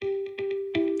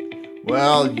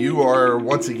Well, you are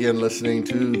once again listening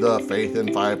to the Faith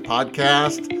in Five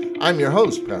podcast. I'm your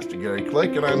host, Pastor Gary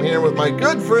Click, and I'm here with my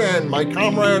good friend, my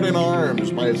comrade in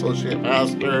arms, my associate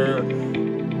pastor,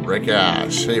 Rick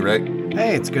Ash. Hey, Rick.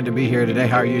 Hey, it's good to be here today.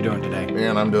 How are you doing today?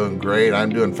 Man, I'm doing great.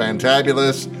 I'm doing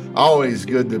fantabulous. Always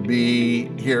good to be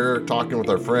here talking with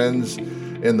our friends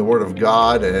in the Word of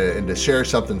God and to share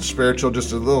something spiritual,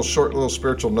 just a little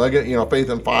spiritual nugget. You know, Faith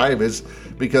in Five is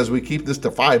because we keep this to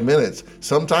 5 minutes.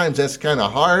 Sometimes that's kind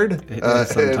of hard,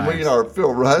 and we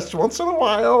feel rushed once in a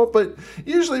while, but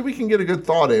usually we can get a good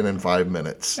thought in 5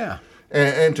 minutes. Yeah.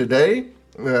 And today,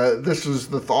 this is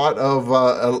the thought of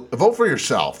vote for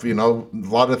yourself. You know, a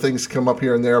lot of things come up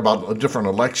here and there about different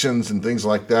elections and things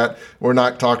like that. We're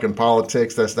not talking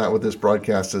politics. That's not what this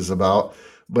broadcast is about.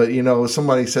 But, you know,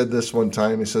 somebody said this one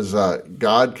time. He says,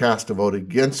 God cast a vote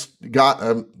against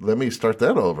God. Let me start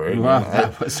that over. Well,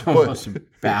 that was almost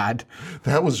bad.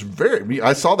 That was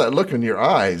I saw that look in your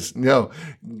eyes. You know,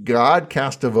 God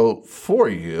cast a vote for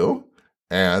you,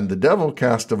 and the devil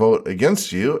cast a vote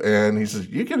against you. And he says,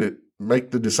 you get to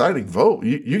make the deciding vote.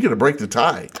 You get to break the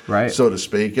tie, right, so to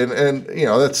speak. And you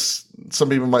know, that's, some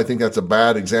people might think that's a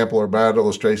bad example or bad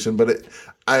illustration, but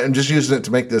I'm just using it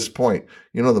to make this point.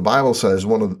 You know, the Bible says,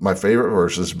 one of my favorite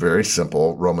verses, very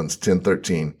simple, Romans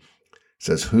 10:13,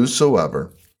 says,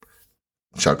 whosoever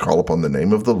shall call upon the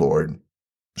name of the Lord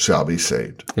shall be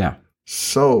saved. Yeah.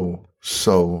 So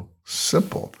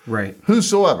simple. Right.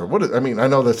 Whosoever. I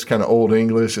know that's kind of old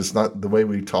English. It's not the way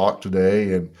we talk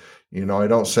today. And, you know, I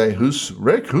don't say,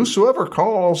 whosoever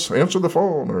calls, answer the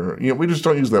phone. Or, you know, we just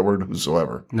don't use that word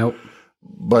whosoever. Nope.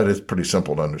 But it's pretty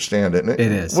simple to understand, isn't it?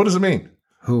 It is. What does it mean?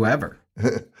 Whoever.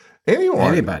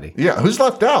 Anyone. Anybody. Yeah. Who's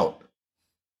left out?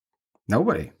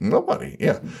 Nobody.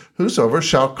 Yeah. Whosoever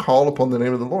shall call upon the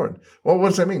name of the Lord. Well, what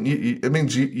does that mean? It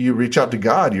means you reach out to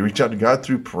God. You reach out to God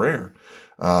through prayer.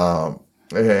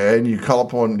 And you call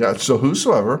upon God. So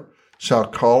whosoever shall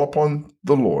call upon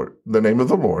the Lord, the name of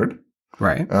the Lord.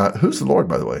 Right. Who's the Lord,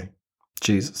 by the way?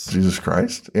 Jesus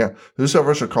Christ. Yeah.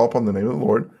 Whosoever shall call upon the name of the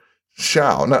Lord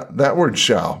shall. Now, that word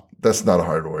shall, that's not a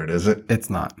hard word, is it? It's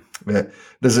not.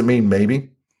 Does it mean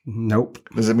maybe? Nope.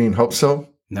 Does it mean hope so?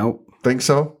 Nope. Think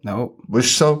so? Nope.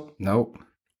 Wish so? Nope.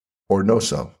 Or know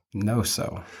so? No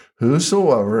so.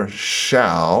 Whosoever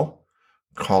shall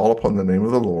call upon the name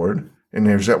of the Lord, and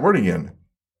here's that word again.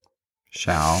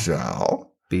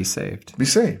 Shall be saved. Be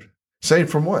saved. Saved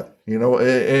from what? You know,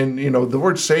 and you know, the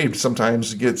word saved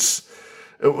sometimes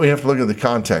we have to look at the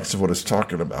context of what it's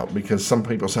talking about, because some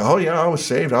people say, oh yeah, I was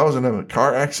saved. I was in a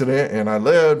car accident and I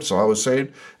lived, so I was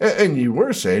saved. And you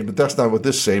were saved, but that's not what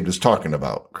this saved is talking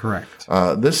about. Correct.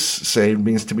 This saved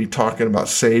means to be talking about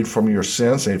saved from your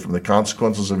sins, saved from the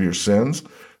consequences of your sins.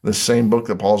 The same book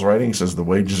that Paul's writing says the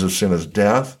wages of sin is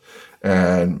death.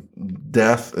 And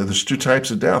death, there's two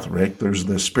types of death, Rick. There's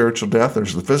the spiritual death,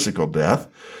 there's the physical death.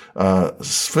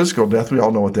 Physical death, we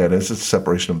all know what that is. It's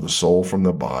separation of the soul from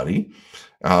the body.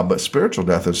 But spiritual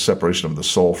death is separation of the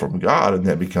soul from God, and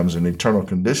that becomes an eternal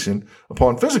condition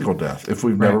upon physical death if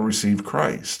we've never received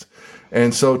Christ.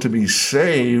 And so to be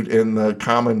saved in the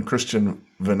common Christian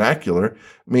vernacular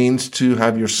means to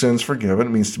have your sins forgiven.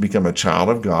 It means to become a child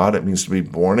of God. It means to be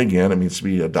born again. It means to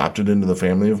be adopted into the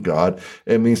family of God.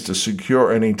 It means to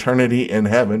secure an eternity in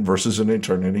heaven versus an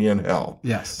eternity in hell.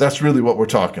 Yes. That's really what we're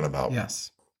talking about.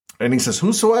 Yes. And he says,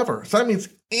 whosoever. So that means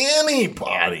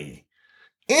anybody.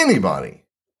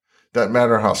 Doesn't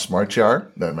matter how smart you are.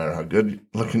 Doesn't matter how good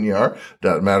looking you are.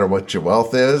 Doesn't matter what your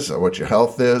wealth is or what your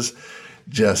health is.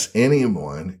 Just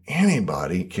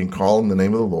anybody can call in the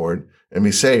name of the Lord and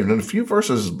be saved. And a few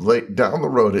verses down the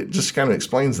road, it just kind of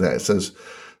explains that. It says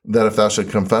that if thou shalt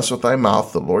confess with thy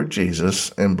mouth the Lord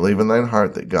Jesus and believe in thine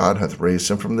heart that God hath raised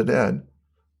him from the dead,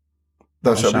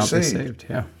 thou shalt be saved.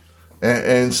 Yeah.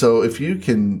 And so if you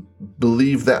can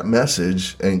believe that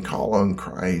message and call on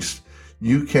Christ,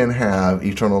 you can have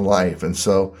eternal life. And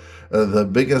so the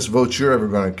biggest vote you're ever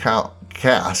going to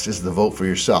cast is the vote for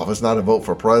yourself. It's not a vote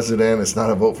for president. It's not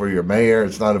a vote for your mayor.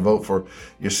 It's not a vote for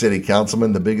your city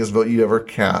councilman. The biggest vote you ever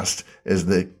cast is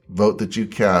the vote that you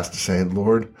cast saying,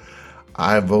 Lord,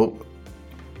 I vote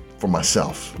for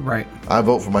myself. Right. I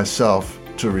vote for myself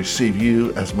to receive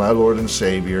you as my Lord and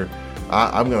Savior.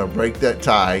 I'm going to break that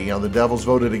tie. You know, the devil's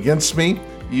voted against me.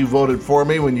 You voted for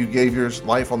me when you gave your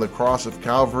life on the cross of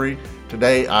Calvary.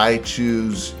 Today, I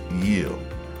choose you.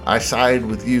 I side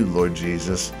with you, Lord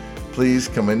Jesus. Please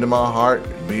come into my heart,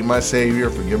 be my Savior,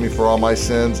 forgive me for all my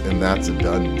sins, and that's a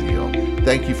done deal.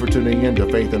 Thank you for tuning in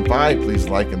to Faith in Five. Please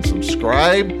like and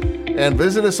subscribe, and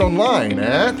visit us online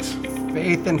at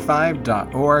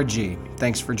faithin5.org.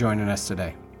 Thanks for joining us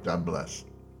today. God bless.